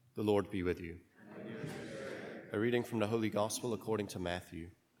The Lord be with you. A reading from the Holy Gospel according to Matthew.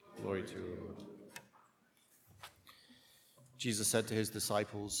 Glory to you, Lord. Jesus said to his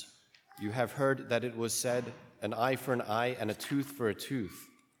disciples, "You have heard that it was said, an eye for an eye and a tooth for a tooth.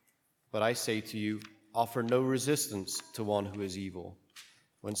 But I say to you, offer no resistance to one who is evil.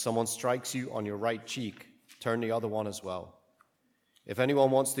 When someone strikes you on your right cheek, turn the other one as well. If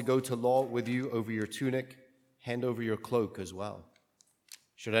anyone wants to go to law with you over your tunic, hand over your cloak as well.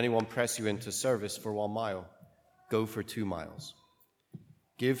 Should anyone press you into service for 1 mile, go for 2 miles.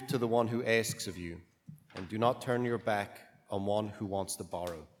 Give to the one who asks of you, and do not turn your back on one who wants to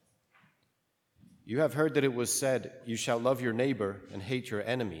borrow. You have heard that it was said, you shall love your neighbor and hate your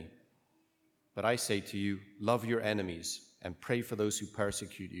enemy. But I say to you, love your enemies and pray for those who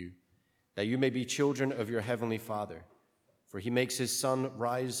persecute you, that you may be children of your heavenly Father. For he makes his sun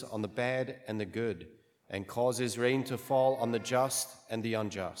rise on the bad and the good, and causes rain to fall on the just and the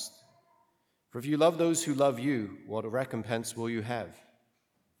unjust. For if you love those who love you, what recompense will you have?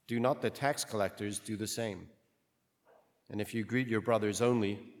 Do not the tax collectors do the same? And if you greet your brothers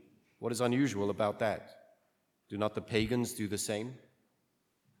only, what is unusual about that? Do not the pagans do the same?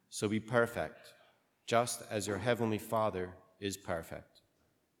 So be perfect, just as your heavenly Father is perfect."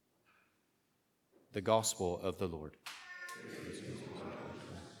 The Gospel of the Lord.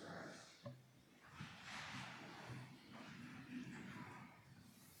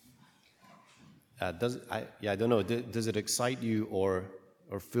 I don't know, does it excite you or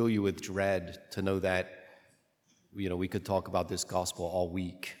fill you with dread to know that, we could talk about this gospel all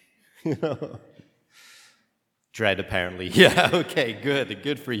week? Dread, apparently. Yeah, okay,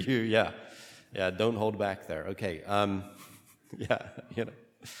 good for you, yeah. Yeah, don't hold back there. Okay, no,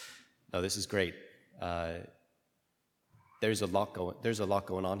 this is great. There's a lot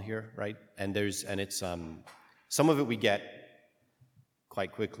going on here, right? And it's some of it we get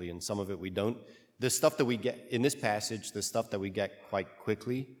quite quickly, and some of it we don't. The stuff that we get in this passage, the stuff that we get quite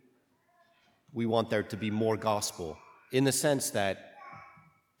quickly, we want there to be more gospel, in the sense that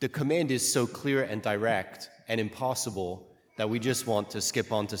the command is so clear and direct and impossible that we just want to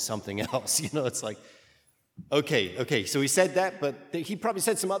skip on to something else. It's like, okay, so he said that, but he probably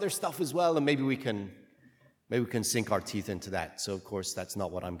said some other stuff as well, and maybe we can sink our teeth into that. So of course that's not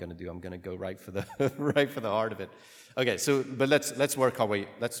what I'm going to do. I'm going to go right for the heart of it. Okay, so but let's work our way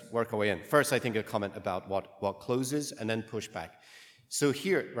in. First, I think a comment about what closes, and then push back. So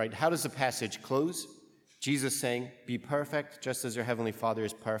here, right, how does the passage close? Jesus saying, "Be perfect, just as your heavenly Father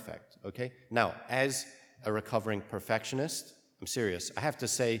is perfect." Okay. Now, as a recovering perfectionist, I'm serious. I have to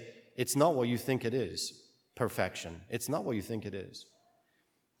say, it's not what you think it is. Perfection. It's not what you think it is.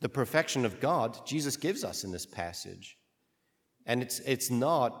 The perfection of God, Jesus gives us in this passage. And it's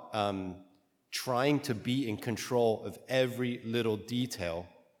not trying to be in control of every little detail,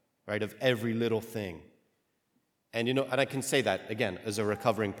 right, of every little thing. And, and I can say that, again, as a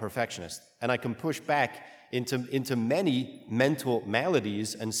recovering perfectionist. And I can push back into many mental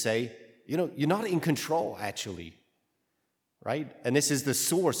maladies and say, you're not in control, actually, right? And this is the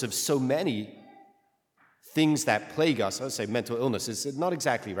source of so many things that plague us. I would say mental illness. It's not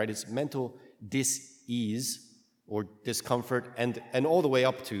exactly, right? It's mental dis-ease or discomfort, and all the way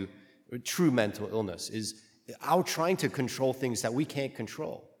up to true mental illness is our trying to control things that we can't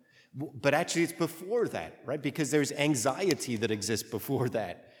control. But actually it's before that, right? Because there's anxiety that exists before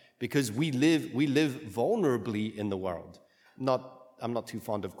that. Because we live vulnerably in the world. I'm not too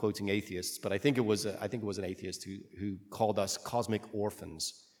fond of quoting atheists, but I think it was an atheist who called us cosmic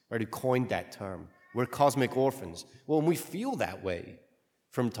orphans, right? Who coined that term. We're cosmic orphans. Well, and we feel that way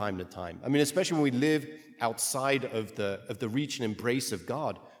from time to time. I mean, especially when we live outside of the reach and embrace of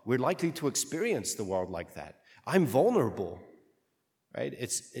God, we're likely to experience the world like that. I'm vulnerable, right?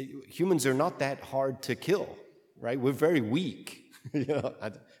 Humans are not that hard to kill, right? We're very weak.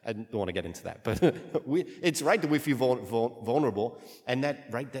 I don't want to get into that, but it's right that we feel vulnerable, and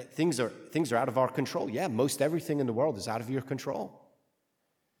that things are out of our control. Yeah, most everything in the world is out of your control.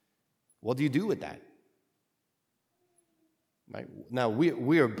 What do you do with that? Right? Now,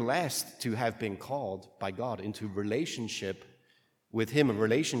 we are blessed to have been called by God into relationship with Him, a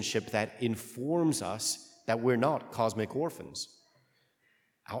relationship that informs us that we're not cosmic orphans.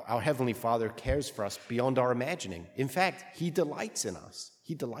 Our Heavenly Father cares for us beyond our imagining. In fact, He delights in us.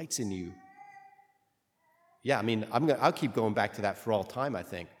 He delights in you. Yeah, I mean, I'll keep going back to that for all time, I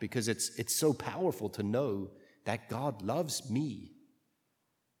think, because it's so powerful to know that God loves me.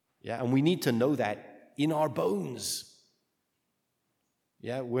 Yeah, and we need to know that in our bones.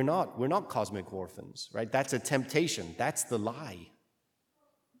 Yeah, we're not cosmic orphans, right? That's a temptation. That's the lie.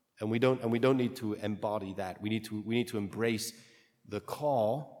 And we don't need to embody that. We need to embrace the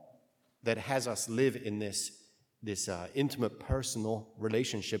call that has us live in this intimate, personal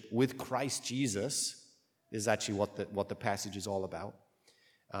relationship with Christ Jesus. This is actually what the passage is all about.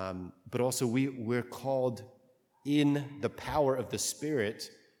 But also we're called in the power of the Spirit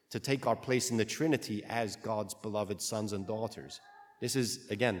to take our place in the Trinity as God's beloved sons and daughters. This is,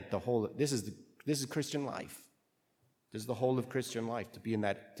 again, this is Christian life. This is the whole of Christian life, to be in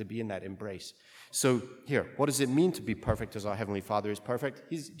that embrace. So here, what does it mean to be perfect as our Heavenly Father is perfect?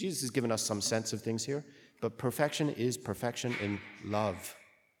 Jesus has given us some sense of things here, but perfection is perfection in love.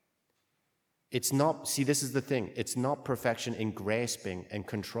 It's not, see, this is the thing. It's not perfection in grasping and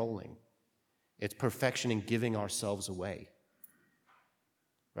controlling. It's perfection in giving ourselves away.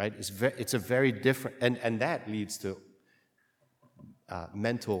 Right? It's a very different, and that leads to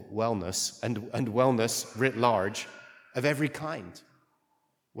mental wellness and wellness writ large of every kind.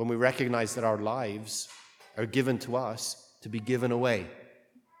 When we recognize that our lives are given to us to be given away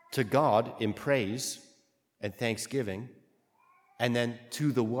to God in praise and thanksgiving, and then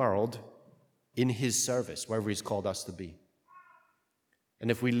to the world in His service, wherever He's called us to be.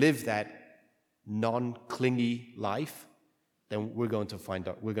 And if we live that non-clingy life, then we're going to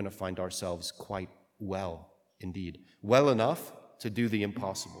find ourselves quite well indeed, well enough to do the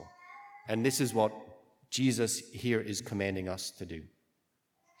impossible. And this is what Jesus here is commanding us to do.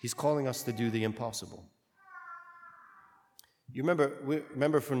 He's calling us to do the impossible. You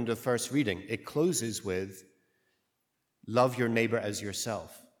remember from the first reading, it closes with, love your neighbor as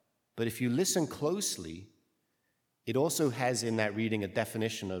yourself. But if you listen closely, it also has in that reading a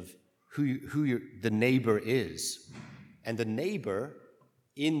definition of who the neighbor is. And the neighbor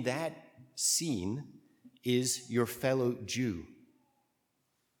in that scene is your fellow Jew.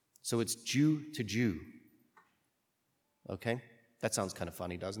 So it's Jew to Jew. Okay? That sounds kind of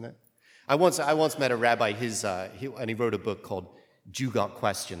funny, doesn't it? I once met a rabbi. And he wrote a book called Jew Got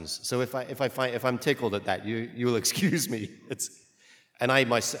Questions. So if I'm tickled at that, you'll excuse me.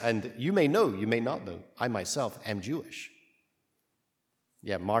 And you may know, you may not know, I myself am Jewish.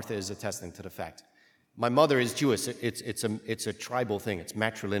 Yeah, Martha is attesting to the fact. My mother is Jewish. It's a tribal thing. It's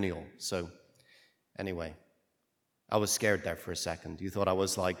matrilineal. So anyway, I was scared there for a second. You thought I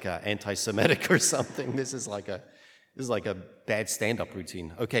was like anti-Semitic or something. This is like a bad stand-up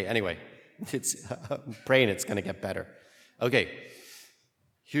routine. Okay, anyway, I'm praying it's going to get better. Okay,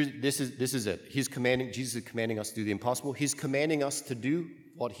 this is it. Jesus is commanding us to do the impossible. He's commanding us to do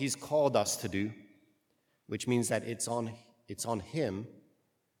what He's called us to do, which means that it's on Him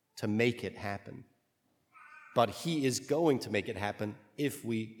to make it happen. But He is going to make it happen if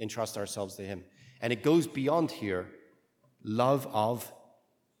we entrust ourselves to Him. And it goes beyond here, love of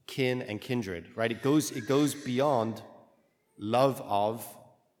kin and kindred, right? It goes beyond love of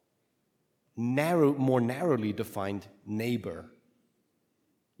more narrowly defined neighbor.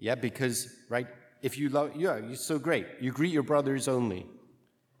 Yeah, because, right, if you love, yeah, you're so great. You greet your brothers only.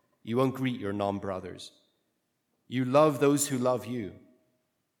 You won't greet your non-brothers. You love those who love you.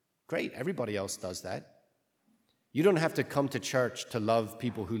 Great, everybody else does that. You don't have to come to church to love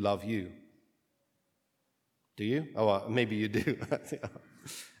people who love you. Do you? Oh, well, maybe you do.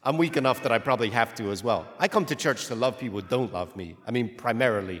 I'm weak enough that I probably have to as well. I come to church to love people who don't love me. I mean,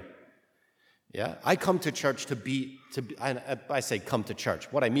 primarily. Yeah? I come to church I say come to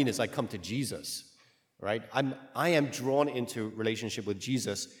church. What I mean is I come to Jesus, right? I am drawn into relationship with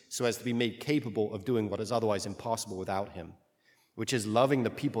Jesus so as to be made capable of doing what is otherwise impossible without Him, which is loving the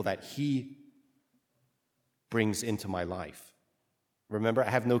people that He brings into my life. Remember, I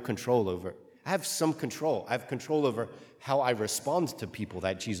have no control over it. I have some control. I have control over how I respond to people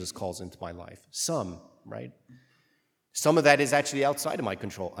that Jesus calls into my life. Some, right? Some of that is actually outside of my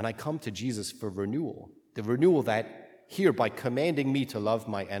control, and I come to Jesus for renewal. The renewal that here, by commanding me to love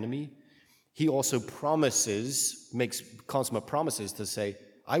my enemy, He also makes consummate promises to say,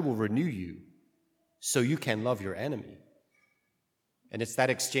 I will renew you so you can love your enemy. And it's that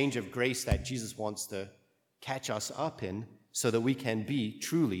exchange of grace that Jesus wants to catch us up in so that we can be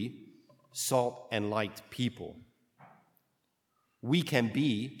truly salt and light people. We can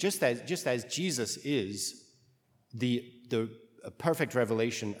be, just as Jesus is the perfect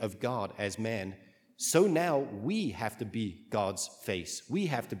revelation of God as man, so now we have to be God's face. We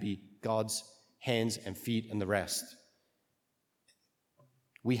have to be God's hands and feet and the rest.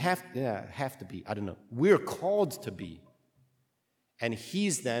 We have to be, I don't know. We're called to be. And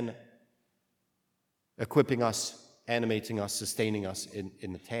He's then equipping us, animating us, sustaining us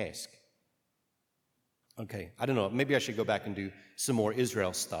in the task. Okay, I don't know. Maybe I should go back and do some more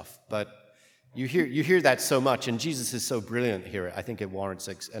Israel stuff. But you hear that so much, and Jesus is so brilliant here. I think it warrants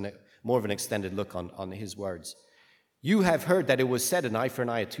more of an extended look on His words. You have heard that it was said, an eye for an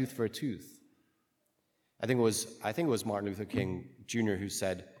eye, a tooth for a tooth. I think it was Martin Luther King Jr. who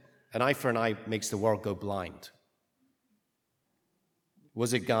said, an eye for an eye makes the world go blind.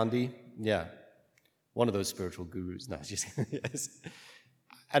 Was it Gandhi? Yeah. One of those spiritual gurus. No, just yes.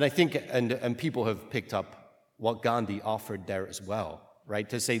 And I think, and people have picked up what Gandhi offered there as well, right?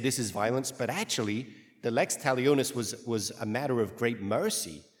 To say this is violence, but actually, the lex talionis was a matter of great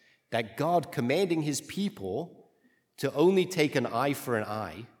mercy, that God commanding his people to only take an eye for an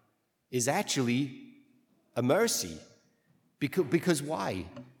eye is actually a mercy. Because why?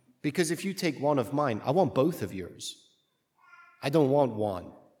 Because if you take one of mine, I want both of yours. I don't want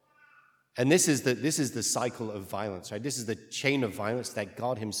one. And this is the cycle of violence, right? This is the chain of violence that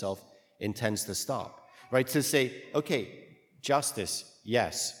God himself intends to stop, right? To say, okay, justice,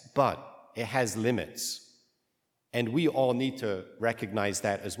 yes, but it has limits. And we all need to recognize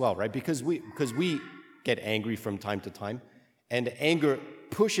that as well, right? Because we get angry from time to time, and anger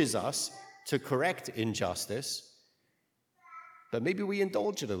pushes us to correct injustice, but maybe we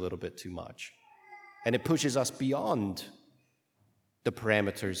indulge it a little bit too much. And it pushes us beyond the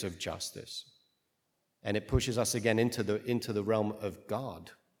parameters of justice. And it pushes us again into the realm of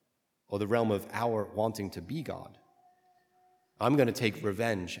God, or the realm of our wanting to be God. I'm going to take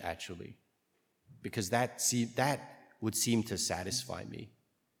revenge, actually, because that would seem to satisfy me.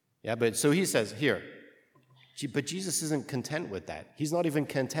 Yeah, but so he says here, but Jesus isn't content with that. He's not even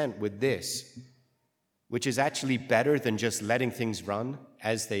content with this, which is actually better than just letting things run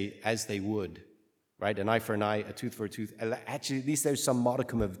as they would, right? An eye for an eye, a tooth for a tooth. Actually, at least there's some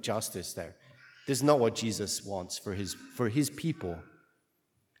modicum of justice there. This is not what Jesus wants for his people.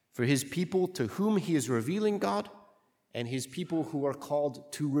 For his people to whom he is revealing God, and his people who are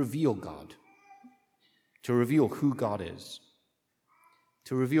called to reveal God, to reveal who God is,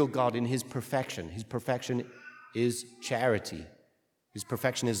 to reveal God in his perfection. His perfection is charity. His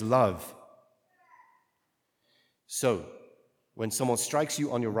perfection is love. So, when someone strikes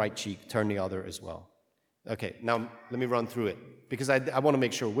you on your right cheek, turn the other as well. Okay, now let me run through it, because I want to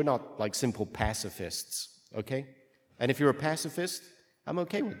make sure we're not like simple pacifists, okay? And if you're a pacifist, I'm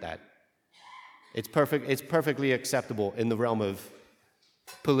okay with that. It's perfectly acceptable in the realm of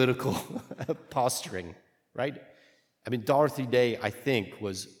political posturing, right? I mean, Dorothy Day, I think,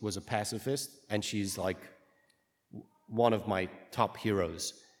 was a pacifist, and she's like one of my top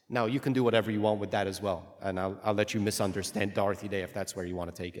heroes. Now, you can do whatever you want with that as well, and I'll let you misunderstand Dorothy Day if that's where you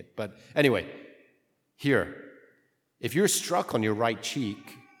want to take it. But anyway, here, if you're struck on your right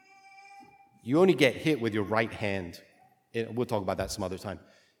cheek, you only get hit with your right hand. We'll talk about that some other time.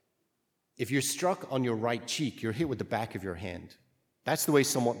 If you're struck on your right cheek, you're hit with the back of your hand. That's the way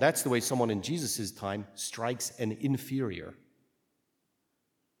someone in Jesus' time strikes an inferior.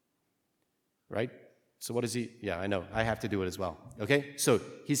 Right? So what is he? Yeah, I know. I have to do it as well. Okay? So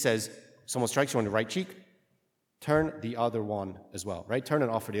he says, someone strikes you on the right cheek, turn the other one as well. Right? Turn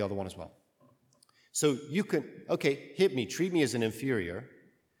and offer the other one as well. So you can, okay, hit me, treat me as an inferior,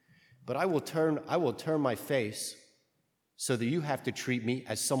 but I will turn my face so that you have to treat me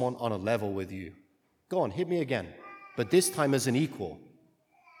as someone on a level with you. Go on, hit me again, but this time as an equal.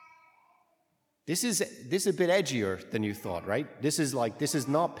 This is a bit edgier than you thought, right? This is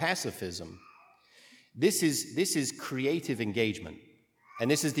not pacifism. This is creative engagement,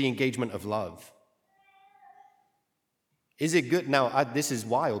 and this is the engagement of love. Is it good? Now, this is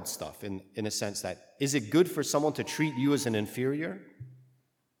wild stuff in a sense that, is it good for someone to treat you as an inferior?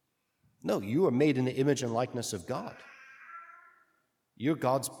 No, you are made in the image and likeness of God. You're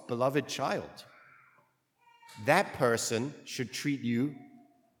God's beloved child. That person should treat you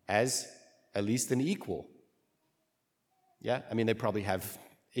as at least an equal. Yeah, I mean, they probably have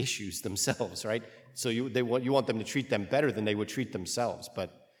issues themselves, right? So you want them to treat them better than they would treat themselves.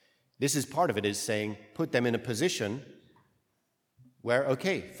 But this is part of it, is saying, put them in a position where,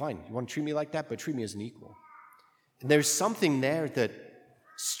 okay, fine, you want to treat me like that, but treat me as an equal. And there's something there that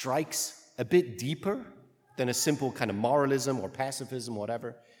strikes a bit deeper than a simple kind of moralism or pacifism,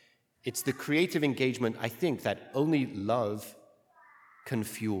 whatever. It's the creative engagement, I think, that only love can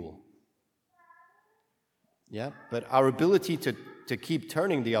fuel. Yeah, but our ability to keep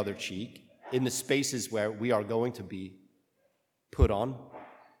turning the other cheek in the spaces where we are going to be put on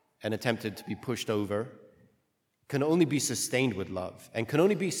and attempted to be pushed over can only be sustained with love, and can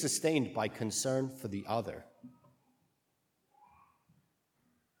only be sustained by concern for the other.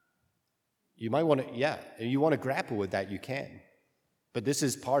 You might want to, you want to grapple with that, you can. But this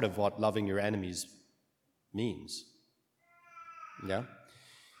is part of what loving your enemies means. Yeah?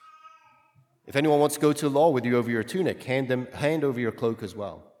 If anyone wants to go to law with you over your tunic, hand over your cloak as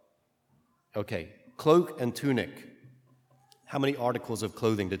well. Okay, cloak and tunic. How many articles of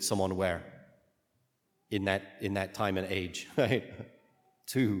clothing did someone wear in that time and age? Right?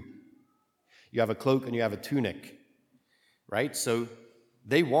 2. You have a cloak and you have a tunic, right? So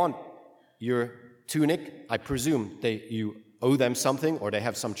they want your tunic. I presume you owe them something, or they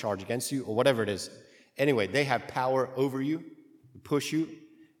have some charge against you, or whatever it is. Anyway, they have power over you, push you.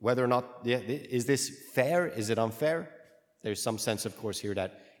 Whether or not, is this fair? Is it unfair? There's some sense, of course, here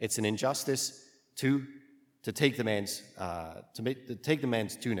that it's an injustice to take the man's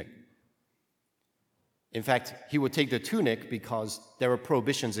tunic. In fact, he would take the tunic because there were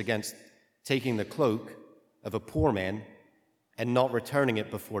prohibitions against taking the cloak of a poor man and not returning it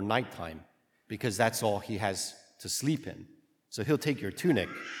before nighttime, because that's all he has to sleep in. So he'll take your tunic.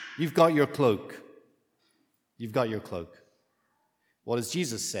 You've got your cloak. You've got your cloak. What does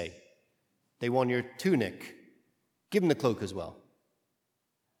Jesus say? They want your tunic. Give them the cloak as well.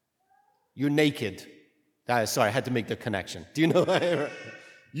 You're naked. Sorry, I had to make the connection. Do you know?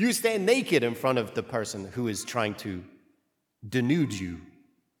 You stand naked in front of the person who is trying to denude you.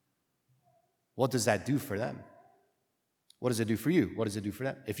 What does that do for them? What does it do for you? What does it do for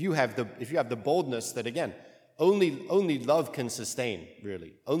them? If you have the boldness that, again, only love can sustain,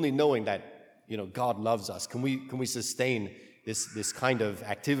 really. Only knowing that, God loves us. Can we sustain this kind of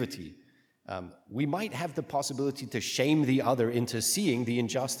activity? We might have the possibility to shame the other into seeing the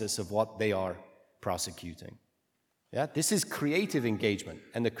injustice of what they are prosecuting. Yeah, this is creative engagement,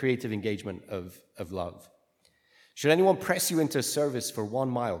 and the creative engagement of love. Should anyone press you into service for 1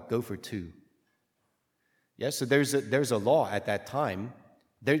 mile, go for 2. Yeah, so there's a law at that time.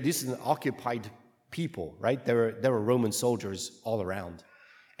 This is an occupied people, right? There were Roman soldiers all around.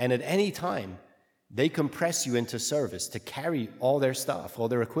 And at any time, they can press you into service to carry all their stuff, all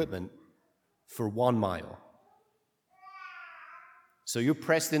their equipment, for 1 mile. So you're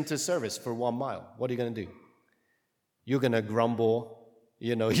pressed into service for 1 mile. What are you going to do? You're going to grumble.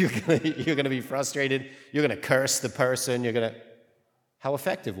 You're going to be frustrated. You're going to curse the person. How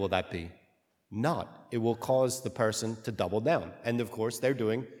effective will that be? Not. It will cause the person to double down. And of course, they're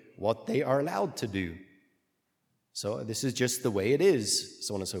doing what they are allowed to do. So this is just the way it is,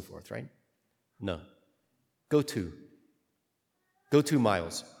 so on and so forth, right? No. Go 2. Go 2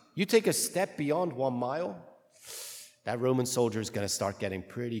 miles. You take a step beyond 1 mile, that Roman soldier is going to start getting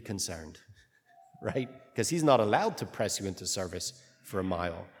pretty concerned, right? Because he's not allowed to press you into service for 1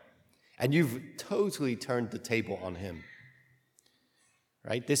 mile. And you've totally turned the table on him.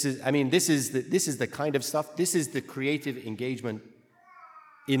 Right? This is the kind of stuff, this is the creative engagement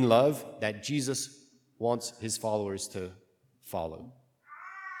in love that Jesus wants his followers to follow.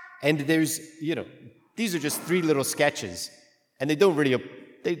 And there's, these are just 3 little sketches, and they don't really,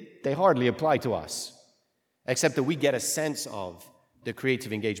 they hardly apply to us, except that we get a sense of the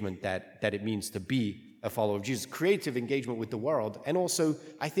creative engagement that it means to be a follower of Jesus. Creative engagement with the world, and also,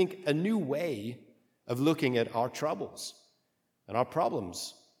 I think, a new way of looking at our troubles and our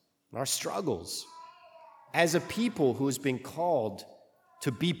problems and our struggles. As a people who has been called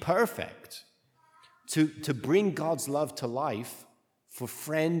to be perfect, to bring God's love to life for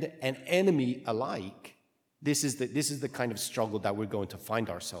friend and enemy alike, this is the kind of struggle that we're going to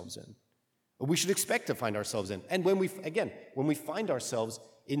find ourselves in. We should expect to find ourselves in. And when we find ourselves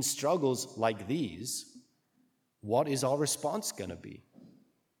in struggles like these, what is our response going to be?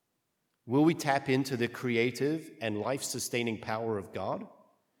 Will we tap into the creative and life-sustaining power of God?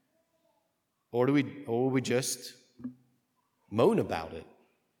 Or will we just moan about it?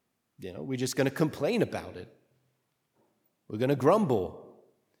 We're just going to complain about it. We're going to grumble.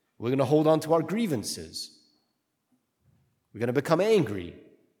 We're going to hold on to our grievances. We're going to become angry.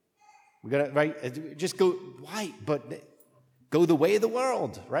 We're going to, just go, why? But go the way of the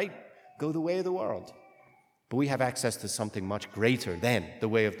world, right? Go the way of the world. But we have access to something much greater than the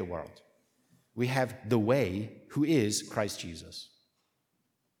way of the world. We have the way, who is Christ Jesus,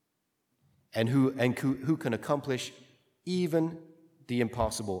 and who can accomplish even the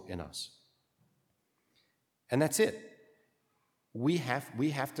impossible in us. And that's it. We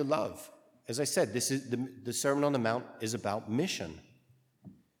have to love. As I said, this is the Sermon on the Mount is about mission.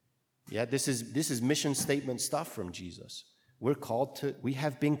 Yeah, this is mission statement stuff from Jesus. We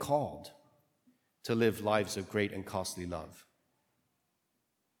have been called to live lives of great and costly love.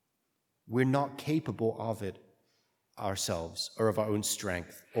 We're not capable of it ourselves or of our own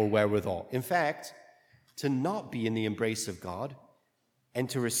strength or wherewithal. In fact, to not be in the embrace of God and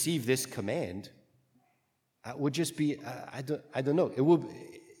to receive this command would just be, I don't know. It would.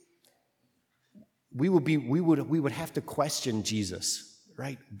 We would have to question Jesus,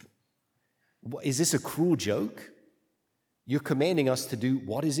 right? Is this a cruel joke? You're commanding us to do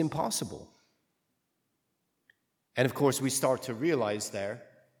what is impossible. And of course, we start to realize there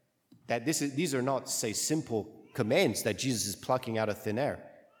that these are not, say, simple commands that Jesus is plucking out of thin air.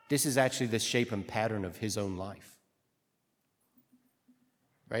 This is actually the shape and pattern of his own life.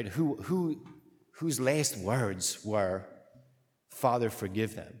 Right? Whose last words were, "Father,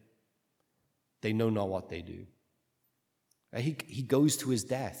 forgive them. They know not what they do." Right? He goes to his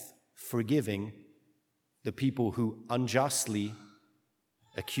death, forgiving the people who unjustly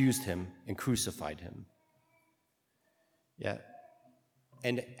accused him and crucified him. Yeah.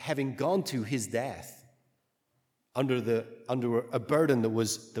 And having gone to his death under a burden that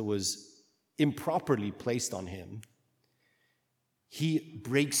was improperly placed on him, he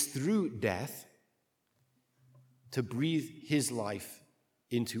breaks through death to breathe his life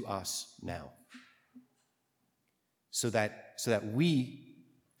into us now, so that we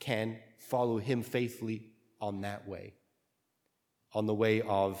can follow him faithfully on that way, on the way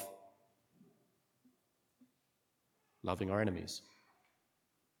of loving our enemies.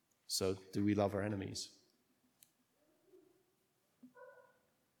 So, do we love our enemies?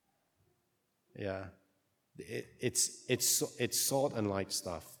 Yeah. It's salt and light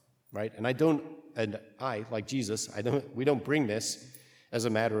stuff, right? And I, like Jesus, we don't bring this as a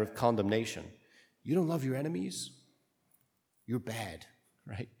matter of condemnation. You don't love your enemies? You're bad,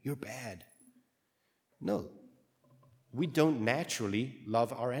 right? You're bad. No, we don't naturally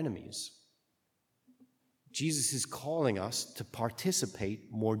love our enemies. Jesus is calling us to participate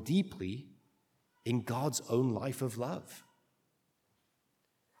more deeply in God's own life of love.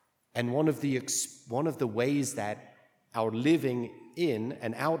 And one of the ways that our living in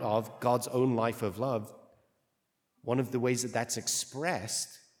and out of God's own life of love, one of the ways that that's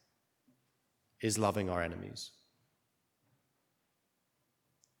expressed is loving our enemies.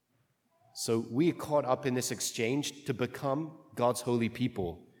 So we are caught up in this exchange to become God's holy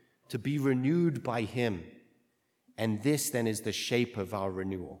people, to be renewed by him. And this then is the shape of our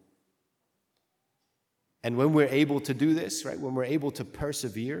renewal. And when we're able to do this, right, when we're able to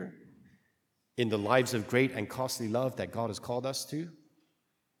persevere in the lives of great and costly love that God has called us to,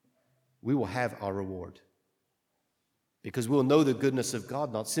 we will have our reward. Because we'll know the goodness of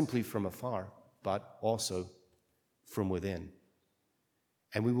God, not simply from afar, but also from within.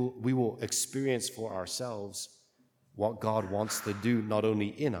 And we will experience for ourselves what God wants to do, not only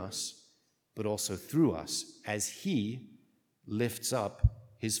in us, but also through us, as he lifts up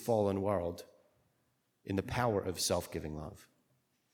his fallen world in the power of self-giving love.